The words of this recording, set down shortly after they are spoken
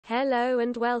Hello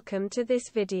and welcome to this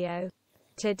video.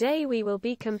 Today we will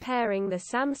be comparing the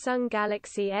Samsung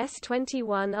Galaxy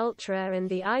S21 Ultra and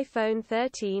the iPhone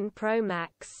 13 Pro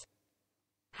Max.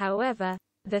 However,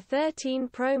 the 13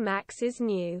 Pro Max is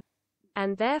new,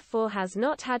 and therefore has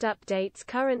not had updates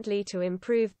currently to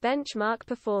improve benchmark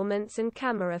performance and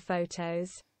camera photos.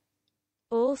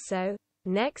 Also,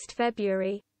 next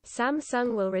February,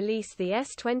 Samsung will release the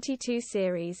S22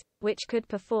 series, which could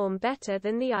perform better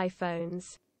than the iPhones.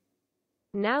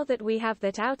 Now that we have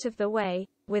that out of the way,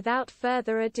 without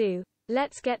further ado,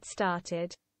 let's get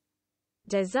started.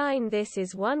 Design. This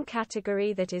is one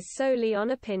category that is solely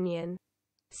on opinion.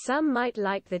 Some might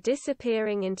like the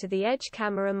disappearing into the edge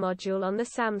camera module on the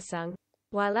Samsung,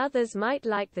 while others might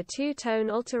like the two-tone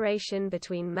alteration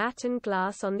between matte and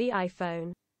glass on the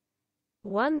iPhone.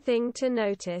 One thing to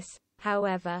notice,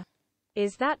 however,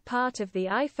 is that part of the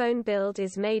iPhone build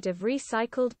is made of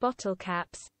recycled bottle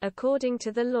caps, according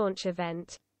to the launch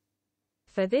event.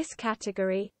 For this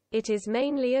category, it is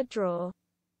mainly a draw.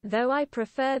 Though I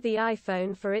prefer the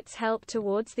iPhone for its help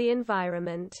towards the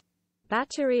environment.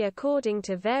 Battery. According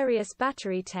to various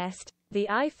battery tests, the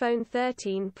iPhone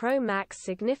 13 Pro Max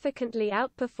significantly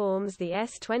outperforms the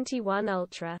S21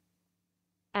 Ultra.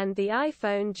 And the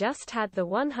iPhone just had the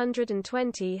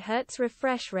 120 Hz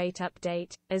refresh rate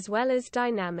update, as well as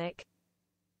dynamic.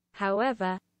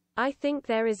 However, I think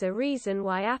there is a reason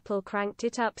why Apple cranked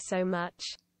it up so much.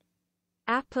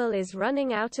 Apple is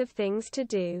running out of things to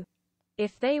do.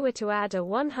 If they were to add a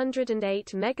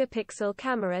 108 megapixel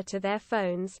camera to their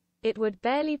phones, it would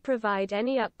barely provide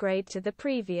any upgrade to the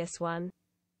previous one.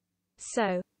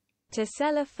 So, to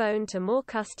sell a phone to more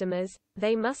customers,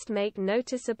 they must make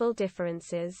noticeable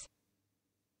differences,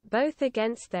 both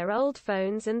against their old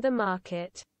phones and the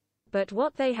market. But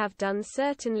what they have done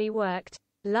certainly worked,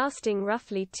 lasting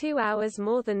roughly 2 hours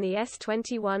more than the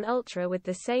S21 Ultra with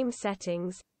the same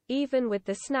settings, even with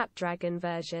the Snapdragon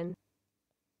version.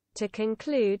 To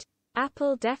conclude,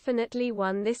 Apple definitely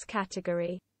won this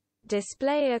category.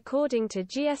 Display. According to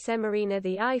GSM Arena,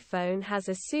 the iPhone has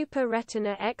a Super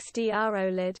Retina XDR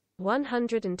OLED,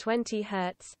 120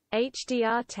 Hz,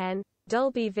 HDR10,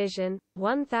 Dolby Vision,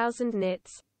 1000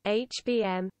 nits,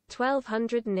 HBM,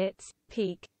 1200 nits,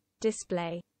 peak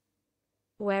display.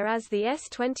 Whereas the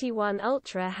S21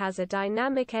 Ultra has a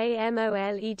dynamic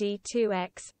AMOLED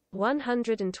 2X,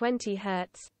 120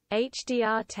 Hz,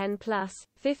 HDR10+,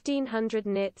 1500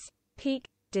 nits, peak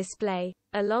display,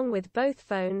 along with both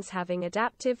phones having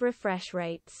adaptive refresh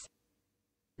rates.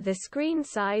 The screen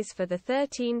size for the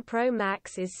 13 Pro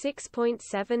Max is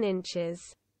 6.7 inches.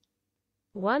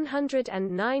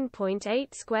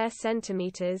 109.8 square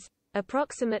centimeters,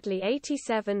 approximately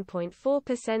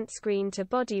 87.4%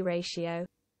 screen-to-body ratio,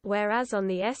 whereas on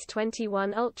the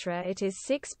S21 Ultra it is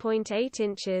 6.8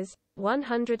 inches,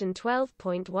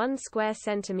 112.1 square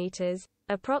centimeters,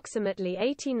 approximately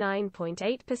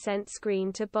 89.8%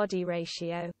 screen-to-body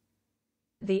ratio.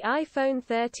 The iPhone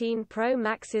 13 Pro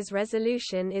Max's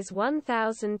resolution is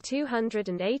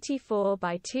 1284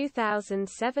 by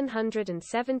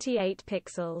 2778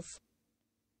 pixels.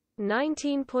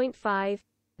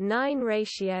 19.5:9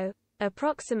 ratio,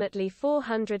 approximately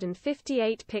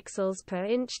 458 pixels per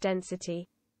inch density.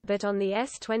 But on the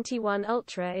S21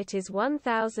 Ultra it is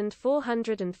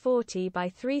 1440 by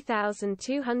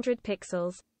 3200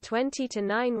 pixels,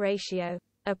 20:9 ratio,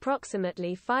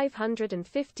 approximately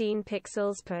 515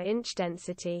 pixels per inch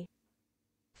density.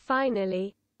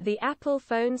 Finally, the Apple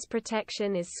phone's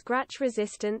protection is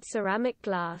scratch-resistant ceramic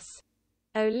glass.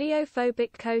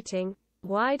 Oleophobic coating,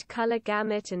 wide color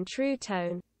gamut and true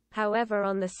tone. However,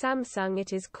 on the Samsung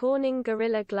it is Corning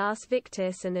Gorilla Glass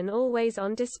Victus and an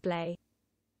always-on display.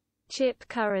 Chip.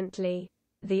 Currently,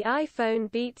 the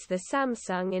iPhone beats the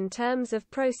Samsung in terms of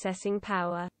processing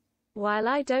power. While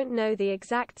I don't know the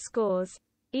exact scores,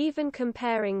 even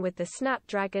comparing with the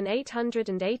Snapdragon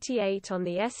 888 on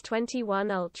the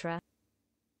S21 Ultra,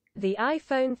 the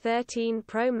iPhone 13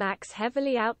 Pro Max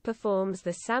heavily outperforms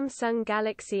the Samsung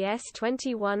Galaxy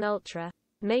S21 Ultra,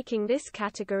 making this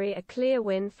category a clear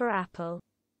win for Apple.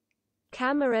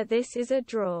 Camera. This is a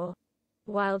draw.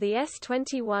 While the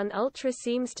S21 Ultra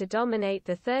seems to dominate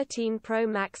the 13 Pro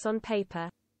Max on paper,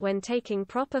 when taking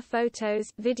proper photos,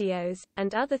 videos,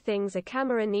 and other things a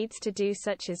camera needs to do,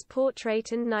 such as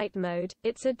portrait and night mode,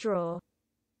 it's a draw.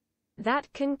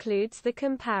 That concludes the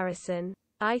comparison.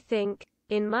 I think,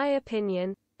 in my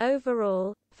opinion,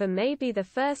 overall, for maybe the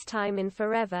first time in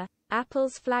forever,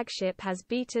 Apple's flagship has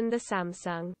beaten the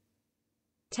Samsung,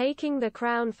 taking the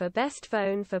crown for best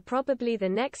phone for probably the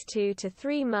next 2 to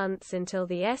 3 months until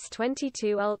the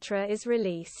S22 Ultra is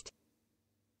released.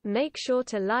 Make sure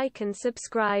to like and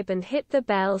subscribe and hit the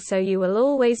bell so you will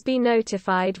always be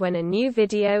notified when a new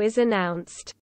video is announced.